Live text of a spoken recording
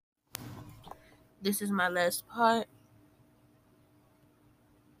This is my last part.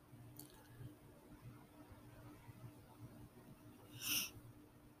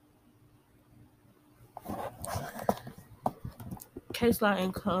 Case law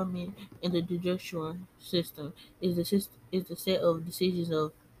in common in the judicial system is the set of decisions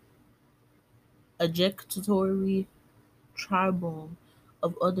of adjudicatory tribunal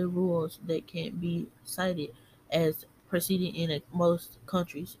of other rules that can be cited as precedent in most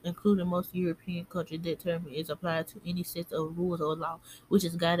countries, including most European countries. That term is applied to any set of rules or law which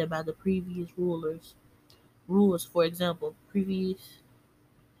is guided by the previous rulers. Rules, for example, previous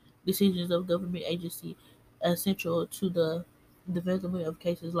decisions of government agency. Essential to the development of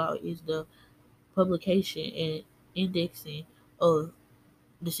cases law is the publication and indexing of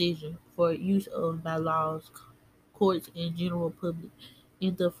decision for use of by laws, courts, and general public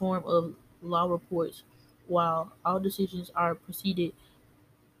in the form of law reports. While all decisions are preceded,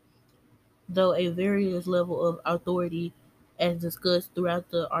 though a various level of authority, as discussed throughout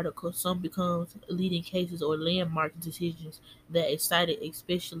the article, some becomes leading cases or landmark decisions that is cited,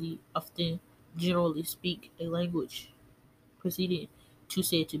 especially often, generally speak, a language preceding to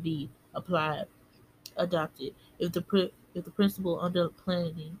said to be applied, adopted. If the principle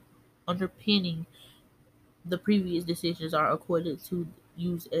underpinning the previous decisions are accorded to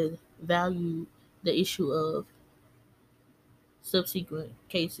use as value, the issue of subsequent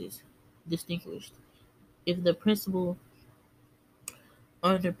cases distinguished. If the principle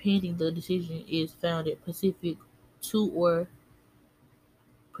underpinning the decision is founded specific to or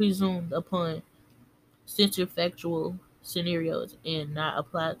presumed upon counterfactual scenarios and not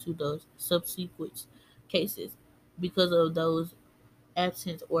applied to those subsequent cases because of those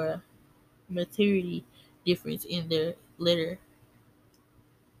absence or materiality difference in their later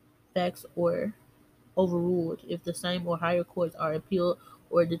facts or overruled if the same or higher courts are appealed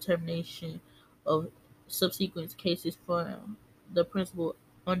or determination of subsequent cases from the principle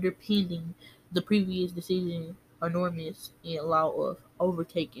underpinning the previous decision enormous in law of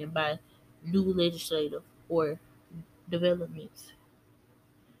overtaken by new legislative or developments.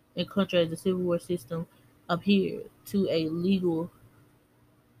 In contrast, the Civil War system appeared to a legal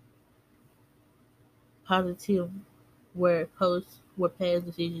positive where past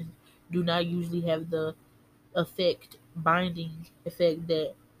decisions do not usually have the binding effect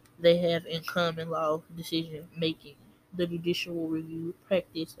that they have in common law decision making. The judicial review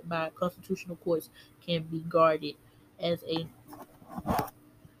practiced by constitutional courts can be guarded as a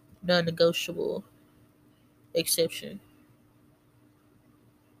non-negotiable exception.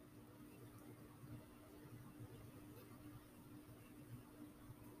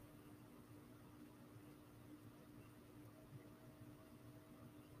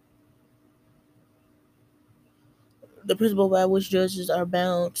 The principle by which judges are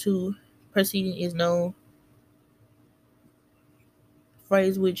bound to proceeding is known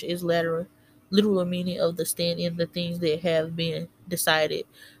phrase which is literal meaning of the stand in the things that have been decided.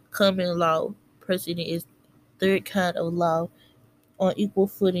 Common law precedent is third kind of law on equal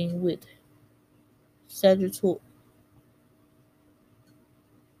footing with statutory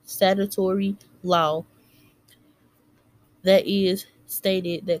statutory law, that is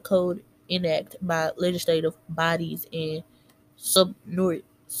stated that code enacted by legislative bodies and subordinate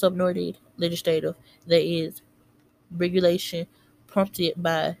legislative, that is regulation prompted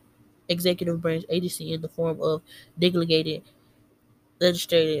by executive branch agency in the form of delegated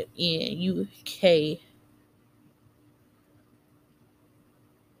legislative in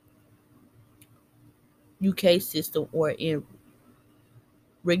UK system or in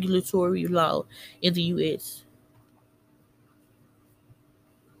regulatory law in the US.